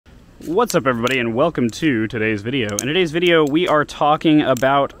What's up, everybody, and welcome to today's video. In today's video, we are talking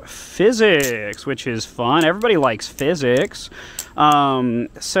about physics, which is fun. Everybody likes physics.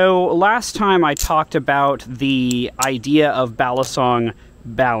 So last time I talked about the idea of Balisong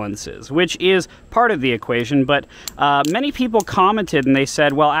balances, which is part of the equation, but many people commented and they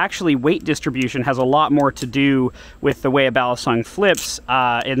said, well, actually weight distribution has a lot more to do with the way a balisong flips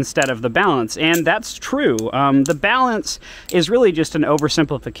instead of the balance, and that's true. The balance is really just an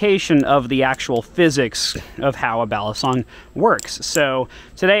oversimplification of the actual physics of how a balisong works. So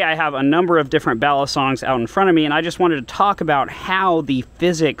today I have a number of different balisongs out in front of me, and I just wanted to talk about how the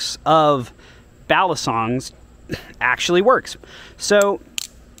physics of balisongs actually works. So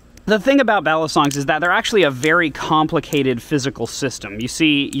the thing about balisongs is that they're actually a very complicated physical system. You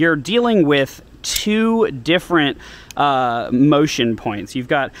see, you're dealing with two different motion points. You've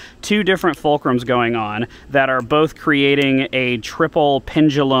got two different fulcrums going on that are both creating a triple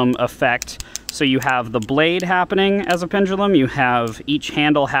pendulum effect. So you have the blade happening as a pendulum, you have each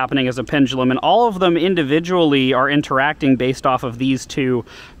handle happening as a pendulum, and all of them individually are interacting based off of these two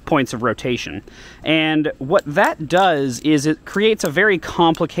points of rotation. And what that does is it creates a very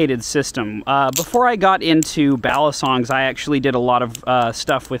complicated system. Before I got into balisongs, I actually did a lot of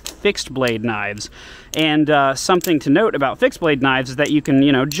stuff with fixed blade knives. And something to note about fixed blade knives is that you can,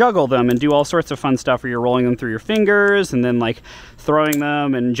 juggle them and do all sorts of fun stuff where you're rolling them through your fingers and then like throwing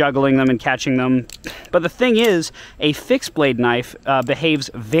them and juggling them and catching them. But the thing is, a fixed blade knife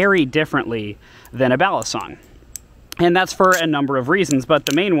behaves very differently than a balisong. And that's for a number of reasons, but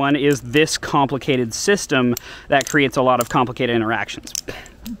the main one is this complicated system that creates a lot of complicated interactions.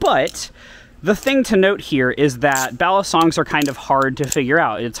 But the thing to note here is that balisongs are kind of hard to figure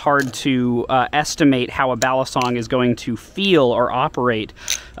out. It's hard to estimate how a balisong is going to feel or operate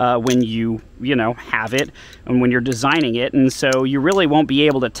when you have it and when you're designing it. And so you really won't be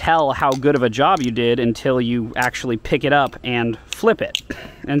able to tell how good of a job you did until you actually pick it up and flip it.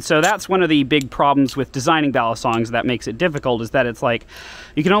 And so that's one of the big problems with designing balisongs that makes it difficult, is that it's like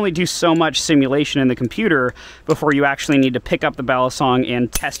you can only do so much simulation in the computer before you actually need to pick up the balisong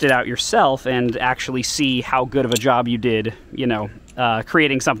and test it out yourself and actually see how good of a job you did,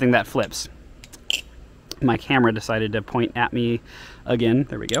 creating something that flips. My camera decided to point at me again.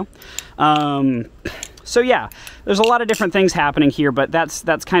 There we go. So yeah, there's a lot of different things happening here, but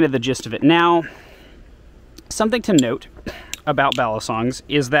that's kind of the gist of it. Now, something to note about balisongs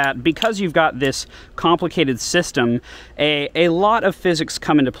is that because you've got this complicated system, a lot of physics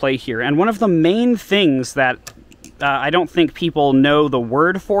come into play here. And one of the main things that I don't think people know the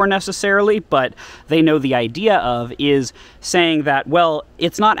word for necessarily, but they know the idea of, is saying that, well,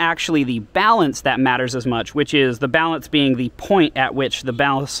 it's not actually the balance that matters as much, which is the balance being the point at which the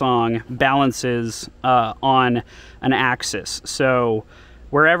balisong balances on an axis. So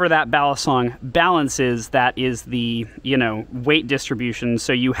wherever that balisong balances, that is the, weight distribution.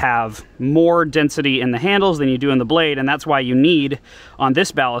 So you have more density in the handles than you do in the blade, and that's why you need, on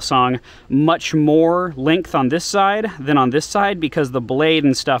this balisong, much more length on this side than on this side, because the blade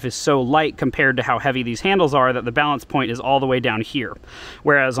and stuff is so light compared to how heavy these handles are that the balance point is all the way down here.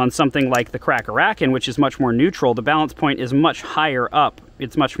 Whereas on something like the Cracker-Racken, which is much more neutral, the balance point is much higher up.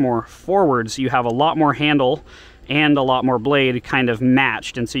 It's much more forward, so you have a lot more handle and a lot more blade kind of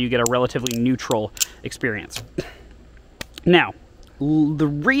matched, and so you get a relatively neutral experience. Now, the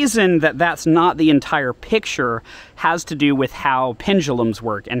reason that that's not the entire picture has to do with how pendulums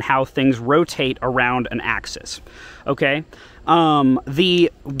work and how things rotate around an axis, okay?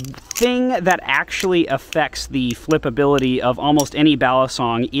 The thing that actually affects the flippability of almost any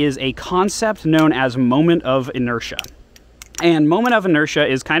balisong is a concept known as moment of inertia. And moment of inertia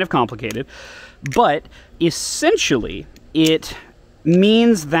is kind of complicated, but essentially it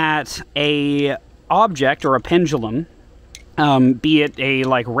means that a object or a pendulum, be it a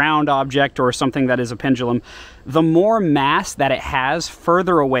round object or something that is a pendulum, the more mass that it has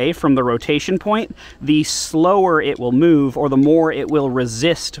further away from the rotation point, the slower it will move, or the more it will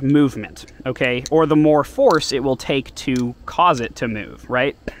resist movement, okay? Or the more force it will take to cause it to move,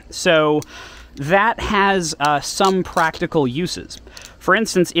 right? So that has some practical uses. For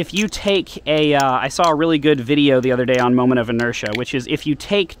instance, if you take I saw a really good video the other day on moment of inertia, which is if you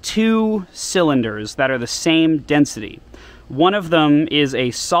take two cylinders that are the same density, one of them is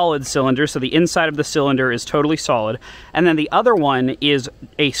a solid cylinder, so the inside of the cylinder is totally solid, and then the other one is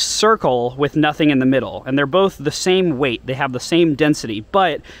a circle with nothing in the middle, and they're both the same weight, they have the same density,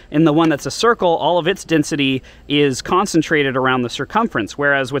 but in the one that's a circle, all of its density is concentrated around the circumference,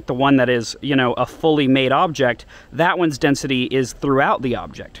 whereas with the one that is, a fully made object, that one's density is throughout the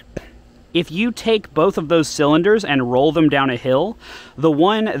object. if you take both of those cylinders and roll them down a hill, the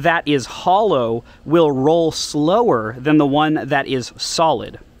one that is hollow will roll slower than the one that is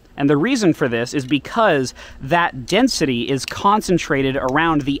solid. And the reason for this is because that density is concentrated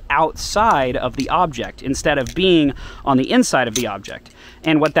around the outside of the object instead of being on the inside of the object.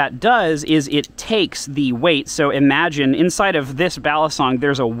 And what that does is it takes the weight. So imagine inside of this balisong,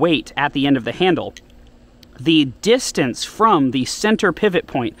 there's a weight at the end of the handle. The distance from the center pivot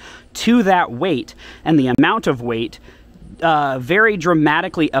point to that weight and the amount of weight very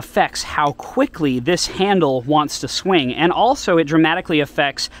dramatically affects how quickly this handle wants to swing, and also it dramatically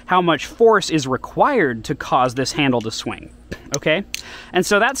affects how much force is required to cause this handle to swing, okay? And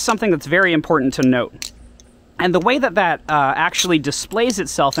so that's something that's very important to note. And the way that that actually displays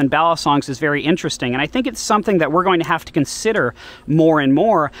itself in balisongs is very interesting, and I think it's something that we're going to have to consider more and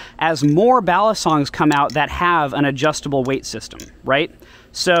more as more balisongs come out that have an adjustable weight system, right?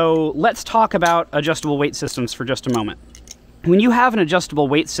 So let's talk about adjustable weight systems for just a moment. When you have an adjustable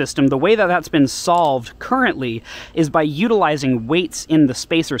weight system, the way that that's been solved currently is by utilizing weights in the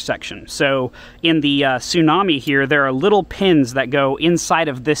spacer section. So in the Tsunami here, there are little pins that go inside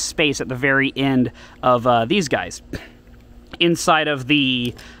of this space at the very end of these guys. Inside of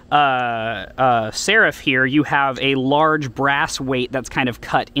the Serif here, you have a large brass weight that's kind of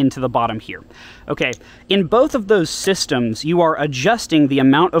cut into the bottom here. Okay, in both of those systems, you are adjusting the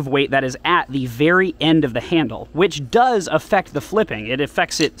amount of weight that is at the very end of the handle, which does affect the flipping. It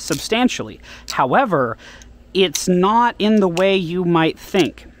affects it substantially. However, it's not in the way you might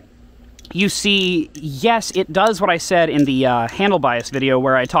think. You see, yes, it does what I said in the handle bias video,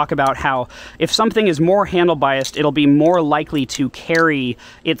 where I talk about how if something is more handle biased, it'll be more likely to carry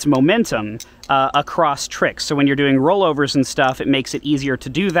its momentum across tricks. So when you're doing rollovers and stuff, it makes it easier to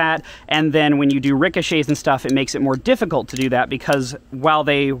do that. And then when you do ricochets and stuff, it makes it more difficult to do that, because while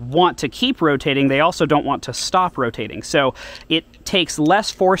they want to keep rotating, they also don't want to stop rotating. So it takes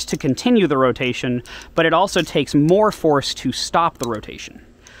less force to continue the rotation, but it also takes more force to stop the rotation.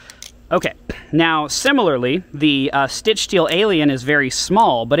 Okay, now similarly, the Stitch Steel Alien is very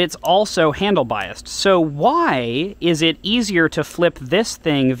small, but it's also handle biased. So why is it easier to flip this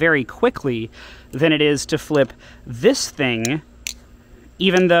thing very quickly than it is to flip this thing,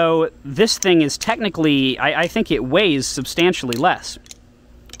 even though this thing is technically, I think it weighs substantially less?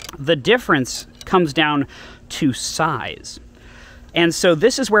 The difference comes down to size. And so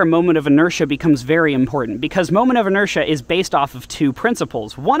this is where moment of inertia becomes very important, because moment of inertia is based off of two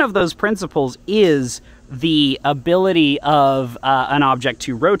principles. One of those principles is the ability of an object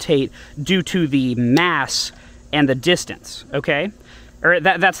to rotate due to the mass and the distance, okay? Or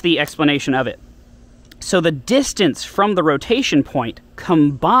that's the explanation of it. So the distance from the rotation point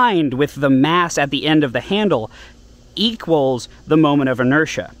combined with the mass at the end of the handle equals the moment of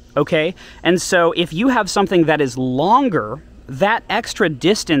inertia, okay? And so if you have something that is longer, that extra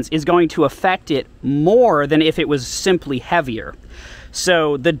distance is going to affect it more than if it was simply heavier.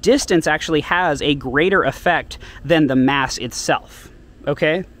 So the distance actually has a greater effect than the mass itself,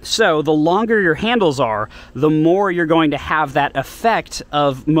 okay? So the longer your handles are, the more you're going to have that effect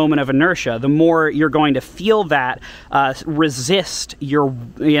of moment of inertia, the more you're going to feel that resist your,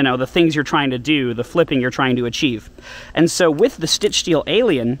 the things you're trying to do, the flipping you're trying to achieve. And so with the Stitch Steel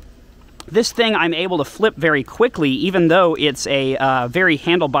Alien, this thing I'm able to flip very quickly, even though it's a very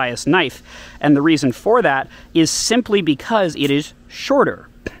handle biased knife. And the reason for that is simply because it is shorter.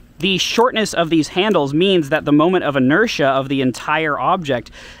 The shortness of these handles means that the moment of inertia of the entire object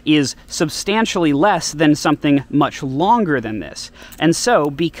is substantially less than something much longer than this. And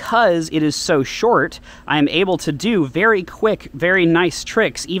so, because it is so short, I'm able to do very quick, very nice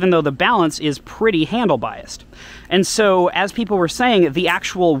tricks, even though the balance is pretty handle biased. And so, as people were saying, the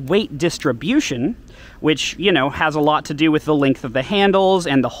actual weight distribution, which, has a lot to do with the length of the handles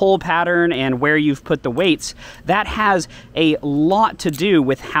and the hole pattern and where you've put the weights, that has a lot to do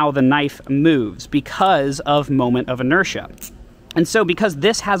with how the knife moves because of moment of inertia. And so because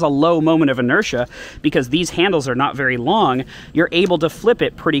this has a low moment of inertia, because these handles are not very long, you're able to flip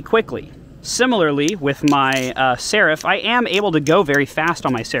it pretty quickly. Similarly, with my Serif, I am able to go very fast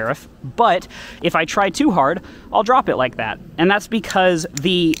on my Serif, but if I try too hard, I'll drop it like that. And that's because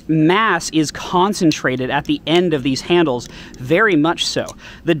the mass is concentrated at the end of these handles, very much so.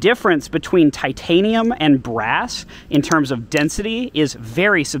 The difference between titanium and brass in terms of density is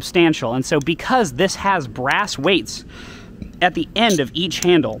very substantial. And so because this has brass weights, at the end of each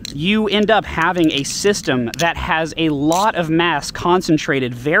handle, you end up having a system that has a lot of mass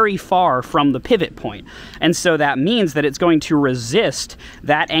concentrated very far from the pivot point. And so that means that it's going to resist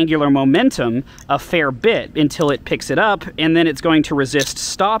that angular momentum a fair bit until it picks it up, and then it's going to resist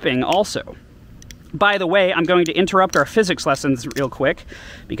stopping also. By the way, I'm going to interrupt our physics lessons real quick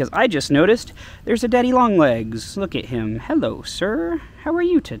because I just noticed there's a Daddy Longlegs. Look at him. Hello, sir. How are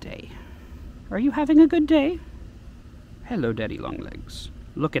you today? Are you having a good day? Hello, Daddy Longlegs.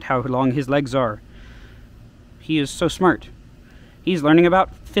 Look at how long his legs are. He is so smart. He's learning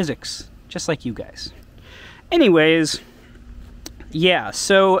about physics, just like you guys. Anyways, yeah,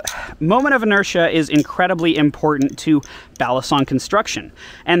 so moment of inertia is incredibly important to balisong construction.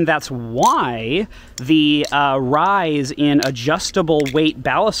 And that's why the rise in adjustable weight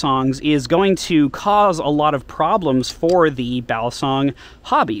balisongs is going to cause a lot of problems for the balisong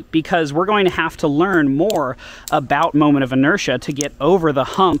hobby, because we're going to have to learn more about moment of inertia to get over the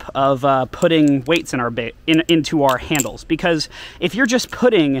hump of putting weights in our into our handles. Because if you're just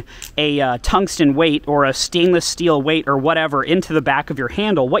putting a tungsten weight or a stainless steel weight or whatever into the back of your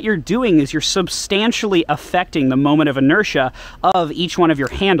handle, what you're doing is you're substantially affecting the moment of inertia of each one of your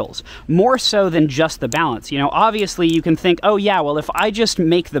handles, more so than just the balance. You know, obviously you can think, oh yeah, well, if I just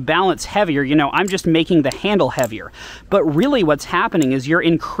make the balance heavier, you know, I'm just making the handle heavier. But really what's happening is you're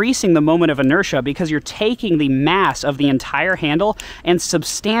increasing the moment of inertia because you're taking the mass of the entire handle and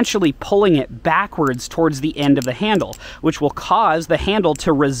substantially pulling it backwards towards the end of the handle, which will cause the handle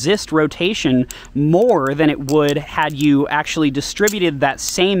to resist rotation more than it would had you actually distributed that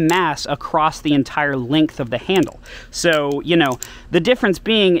same mass across the entire length of the handle. So, you know, the difference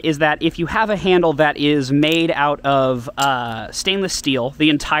being is that if you have a handle that is made out of stainless steel the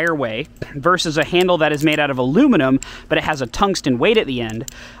entire way versus a handle that is made out of aluminum, but it has a tungsten weight at the end,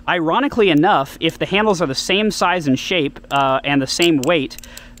 ironically enough, if the handles are the same size and shape and the same weight,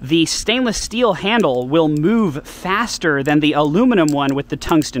 the stainless steel handle will move faster than the aluminum one with the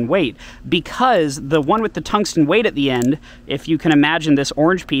tungsten weight, because the one with the tungsten weight at the end, if you can imagine this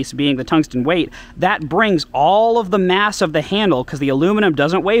orange piece being the tungsten weight, that brings all of the mass of the handle, because the aluminum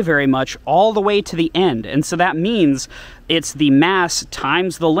doesn't weigh very much, all the way to the end. And so that means it's the mass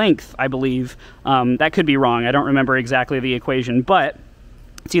times the length, I believe. That could be wrong. I don't remember exactly the equation, but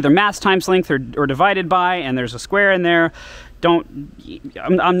it's either mass times length or divided by, and there's a square in there.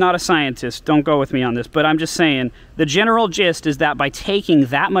 I'm not a scientist, don't go with me on this, but I'm just saying, the general gist is that by taking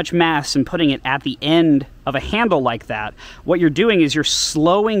that much mass and putting it at the end of a handle like that, what you're doing is you're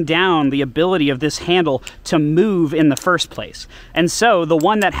slowing down the ability of this handle to move in the first place. And so the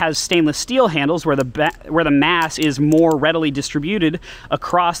one that has stainless steel handles, where the mass is more readily distributed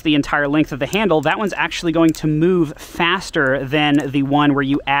across the entire length of the handle, that one's actually going to move faster than the one where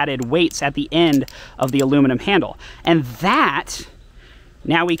you added weights at the end of the aluminum handle. And that,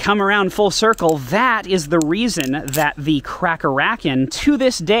 now we come around full circle, that is the reason that the Crackerakin to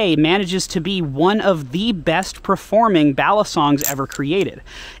this day manages to be one of the best performing balisongs ever created.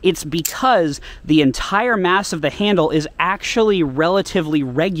 It's because the entire mass of the handle is actually relatively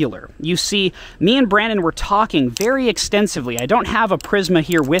regular. You see, me and Brandon were talking very extensively. I don't have a Prisma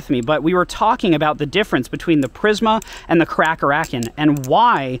here with me, but we were talking about the difference between the Prisma and the Crackerakin and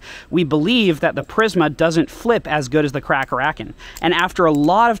why we believe that the Prisma doesn't flip as good as the Crackerakin. And after a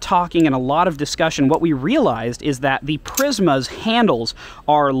lot of talking and a lot of discussion, what we realized is that the Prisma's handles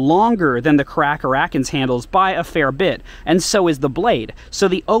are longer than the Crackerakin's handles by a fair bit, and so is the blade. So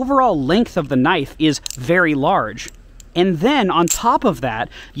the overall length of the knife is very large. And then on top of that,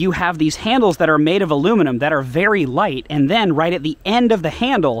 you have these handles that are made of aluminum that are very light, and then right at the end of the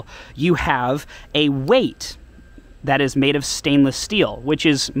handle, you have a weight that is made of stainless steel, which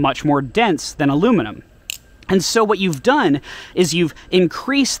is much more dense than aluminum. And so what you've done is you've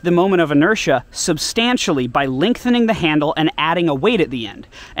increased the moment of inertia substantially by lengthening the handle and adding a weight at the end.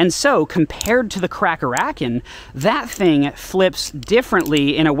 And so compared to the Crackerakin, that thing flips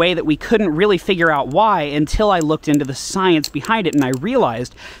differently in a way that we couldn't really figure out why until I looked into the science behind it, and I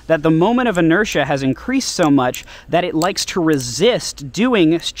realized that the moment of inertia has increased so much that it likes to resist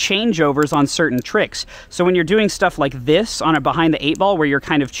doing changeovers on certain tricks. So when you're doing stuff like this on a behind the eight ball, where you're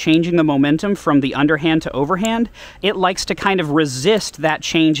kind of changing the momentum from the underhand to overhand, it likes to kind of resist that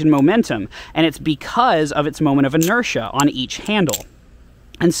change in momentum, and it's because of its moment of inertia on each handle.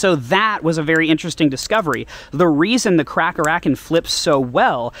 And so that was a very interesting discovery. The reason the Crackerakin flips so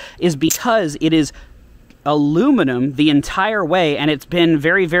well is because it is aluminum the entire way, and it's been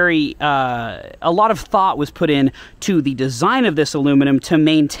very, very, a lot of thought was put in to the design of this aluminum to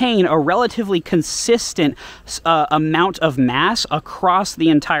maintain a relatively consistent amount of mass across the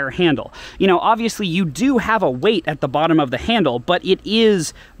entire handle. You know, obviously you do have a weight at the bottom of the handle, but it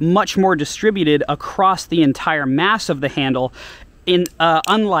is much more distributed across the entire mass of the handle,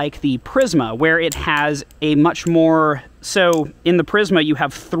 unlike the Prisma, where it has a much more... So in the Prisma you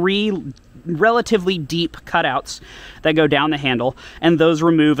have 3 relatively deep cutouts that go down the handle, and those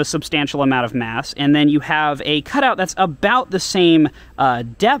remove a substantial amount of mass. And then you have a cutout that's about the same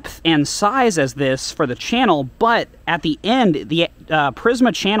depth and size as this for the channel, but at the end, the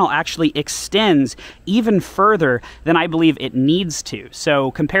Prisma channel actually extends even further than I believe it needs to. So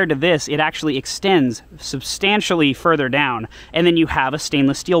compared to this, it actually extends substantially further down, and then you have a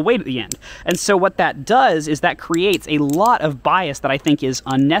stainless steel weight at the end. And so what that does is that creates a lot of bias that I think is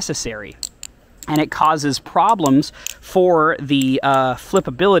unnecessary. And it causes problems for the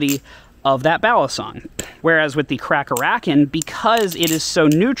flippability of that balisong. Whereas with the Crackerakin, because it is so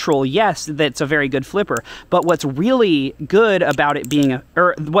neutral, yes, that's a very good flipper, but what's really good about it being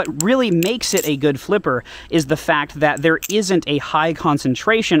what really makes it a good flipper is the fact that there isn't a high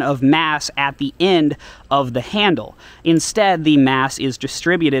concentration of mass at the end of the handle. Instead, the mass is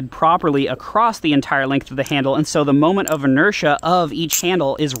distributed properly across the entire length of the handle, and so the moment of inertia of each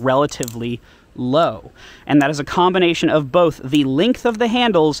handle is relatively low. And that is a combination of both the length of the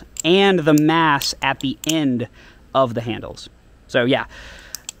handles and the mass at the end of the handles. So yeah.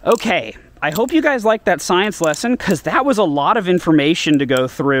 Okay, I hope you guys liked that science lesson, because that was a lot of information to go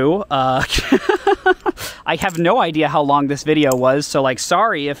through. I have no idea how long this video was, so like,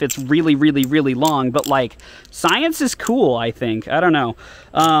 sorry if it's really, really, really long, but like, science is cool, I think. I don't know.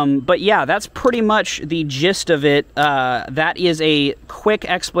 But yeah, that's pretty much the gist of it. That is a quick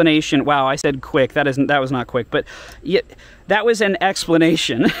explanation. Wow, I said quick. That was not quick, but yeah, that was an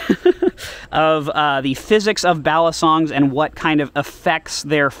explanation of the physics of balisongs and what kind of affects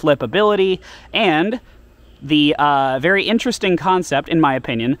their flippability, and the very interesting concept, in my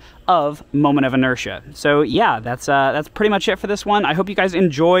opinion, of moment of inertia. So yeah, that's pretty much it for this one. I hope you guys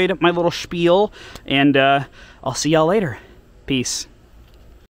enjoyed my little spiel, and I'll see y'all later. Peace.